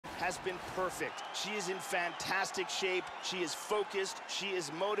has been perfect. She is in fantastic shape. She is focused. She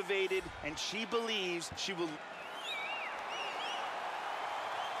is motivated. And she believes she will...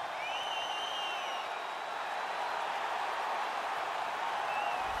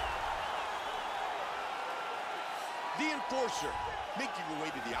 The enforcer making her way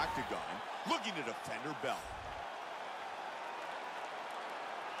to the octagon, looking to defend her belt.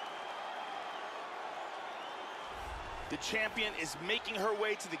 The champion is making her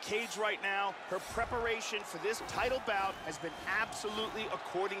way to the cage right now. Her preparation for this title bout has been absolutely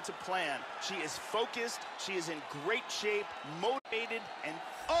according to plan. She is focused, she is in great shape, motivated, and...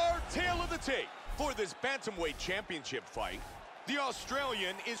 Our tale of the tape for this bantamweight championship fight. The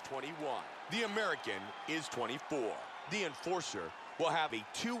Australian is 21. The American is 24. The enforcer will have a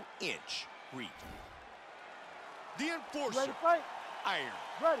 2-inch reach. The enforcer. Ready to fight? Iron.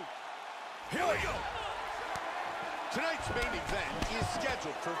 Ready. Here we go. Tonight's main event is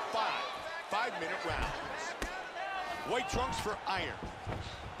scheduled for 5-minute rounds. White trunks for Iron.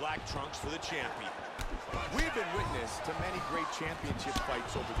 Black trunks for the champion. We've been witness to many great championship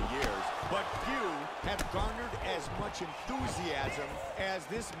fights over the years, but few have garnered as much enthusiasm as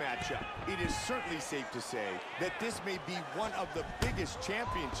this matchup. It is certainly safe to say that this may be one of the biggest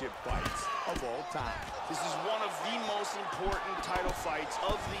championship fights of all time. This is one of the most important title fights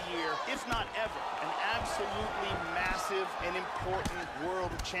of the year, if not ever. An absolutely massive and important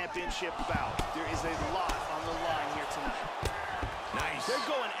world championship bout. There is a lot on the line here tonight. Nice. They're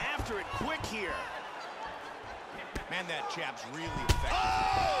going after it quick here. Man, that jab's really effective.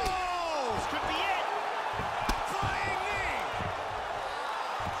 Oh! This could be it. Flying knee!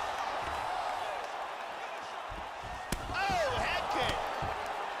 Oh, head kick.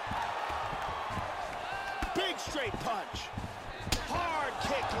 Big straight punch. Hard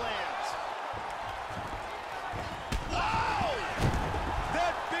kick lands. Whoa!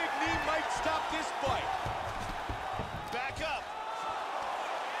 That big knee might stop this fight. Back up.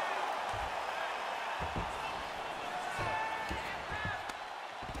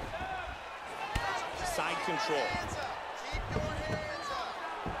 Side control. Keep your hands up.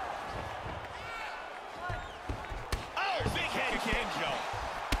 Oh, big head kick.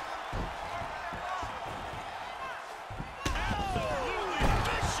 Absolutely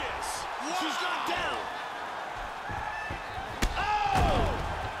vicious. Wow. She's gone down. Oh!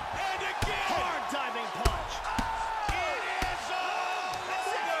 And again! Hard diving punch. It is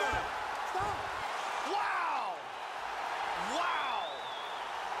over! Stop. Wow! Wow!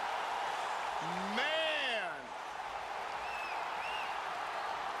 Man!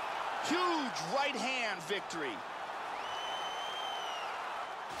 Huge right hand victory.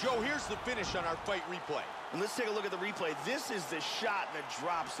 Joe, here's the finish on our fight replay. And let's take a look at the replay. This is the shot that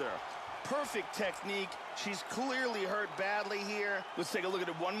drops her. Perfect technique. She's clearly hurt badly here. Let's take a look at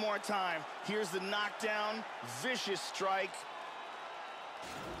it one more time. Here's the knockdown. Vicious strike.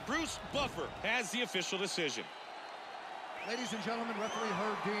 Bruce Buffer has the official decision. Ladies and gentlemen, referee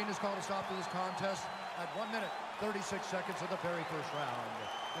Herb Dean has called a stop to this contest at 1 minute, 36 seconds of the very first round.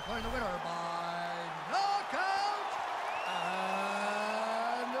 Declaring the winner by